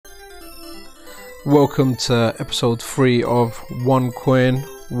Welcome to episode 3 of One Coin,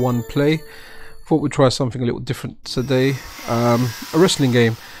 One Play. Thought we'd try something a little different today. A wrestling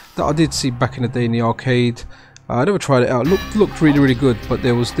game that I did see back in the day in the arcade. I never tried it out. Looked really good, but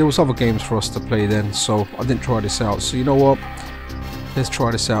there was other games for us to play then, so I didn't try this out. So you know what? Let's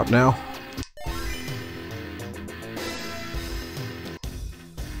try this out now.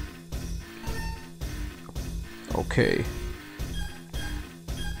 Okay.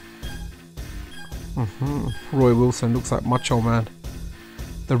 Roy Wilson looks like Macho Man.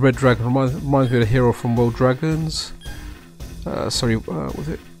 The Red Dragon reminds me of the hero from World Dragons. Was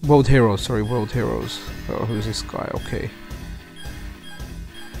it World Heroes? Sorry, World Heroes. Who's this guy? Okay.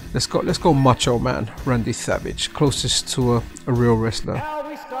 Let's go Macho Man, Randy Savage, closest to a real wrestler.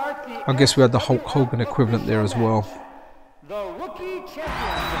 I guess we had the Hulk Hogan equivalent there as well.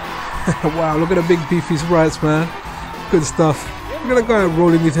 Wow, look at the big beefy sprites, man. Good stuff. Look at that guy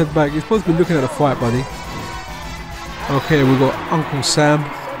rolling his head back. He's supposed to be looking at the fight, buddy. Okay, we got Uncle Sam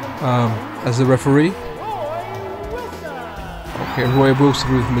as the referee. Okay, Roy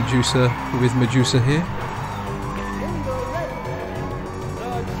Wilson with Medusa here.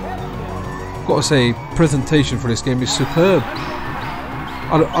 Gotta say, presentation for this game is superb.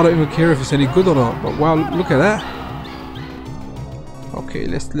 I don't even care if it's any good or not, but wow, look at that. Okay,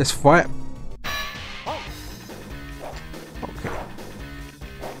 let's fight. Okay.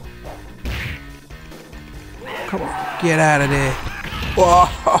 Come on, get out of there. Whoa.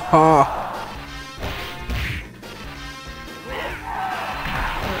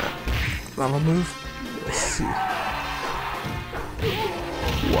 Another move. Let's see.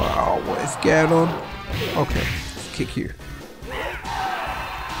 Wow, what is going on? Okay, let's kick you.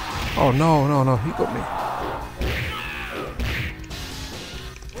 Oh no, he got me.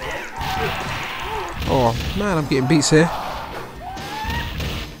 Oh man, I'm getting beats here.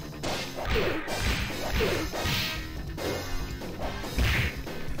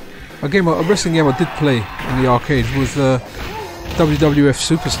 A wrestling game I did play in the arcade was WWF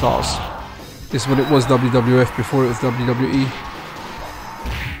Superstars. This is when it was WWF before it was WWE.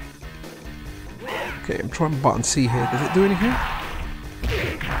 Okay, I'm trying button C here. Does it do anything?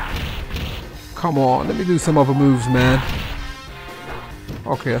 Come on, let me do some other moves, man.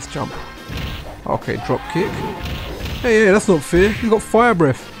 Okay, let's jump. Okay, drop kick. Hey, that's not fair. He's got fire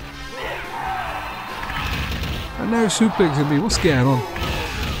breath. And now he's suplexing me. What's going on?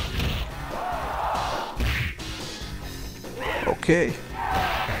 Okay.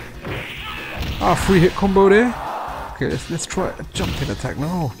 Free hit combo there. Okay, let's try a jumping attack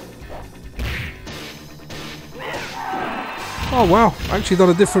now. Oh wow, I actually done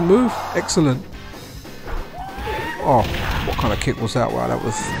a different move. Excellent. Oh, what kind of kick was that? Wow, that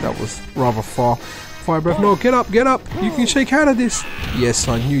was rather far. Fire breath. No, get up. You can shake out of this. Yes,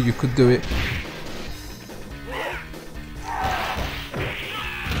 I knew you could do it.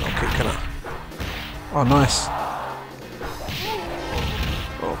 Okay, can I? Oh, nice.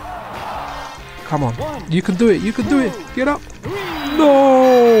 Oh. Come on. You can do it. Get up.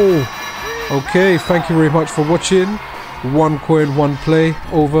 No. Okay, thank you very much for watching. One Coin, One Play.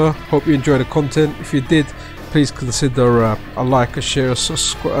 Over. Hope you enjoyed the content. If you did, please consider a like, a share,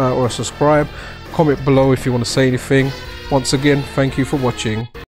 or a subscribe. Comment below if you want to say anything. Once again, thank you for watching.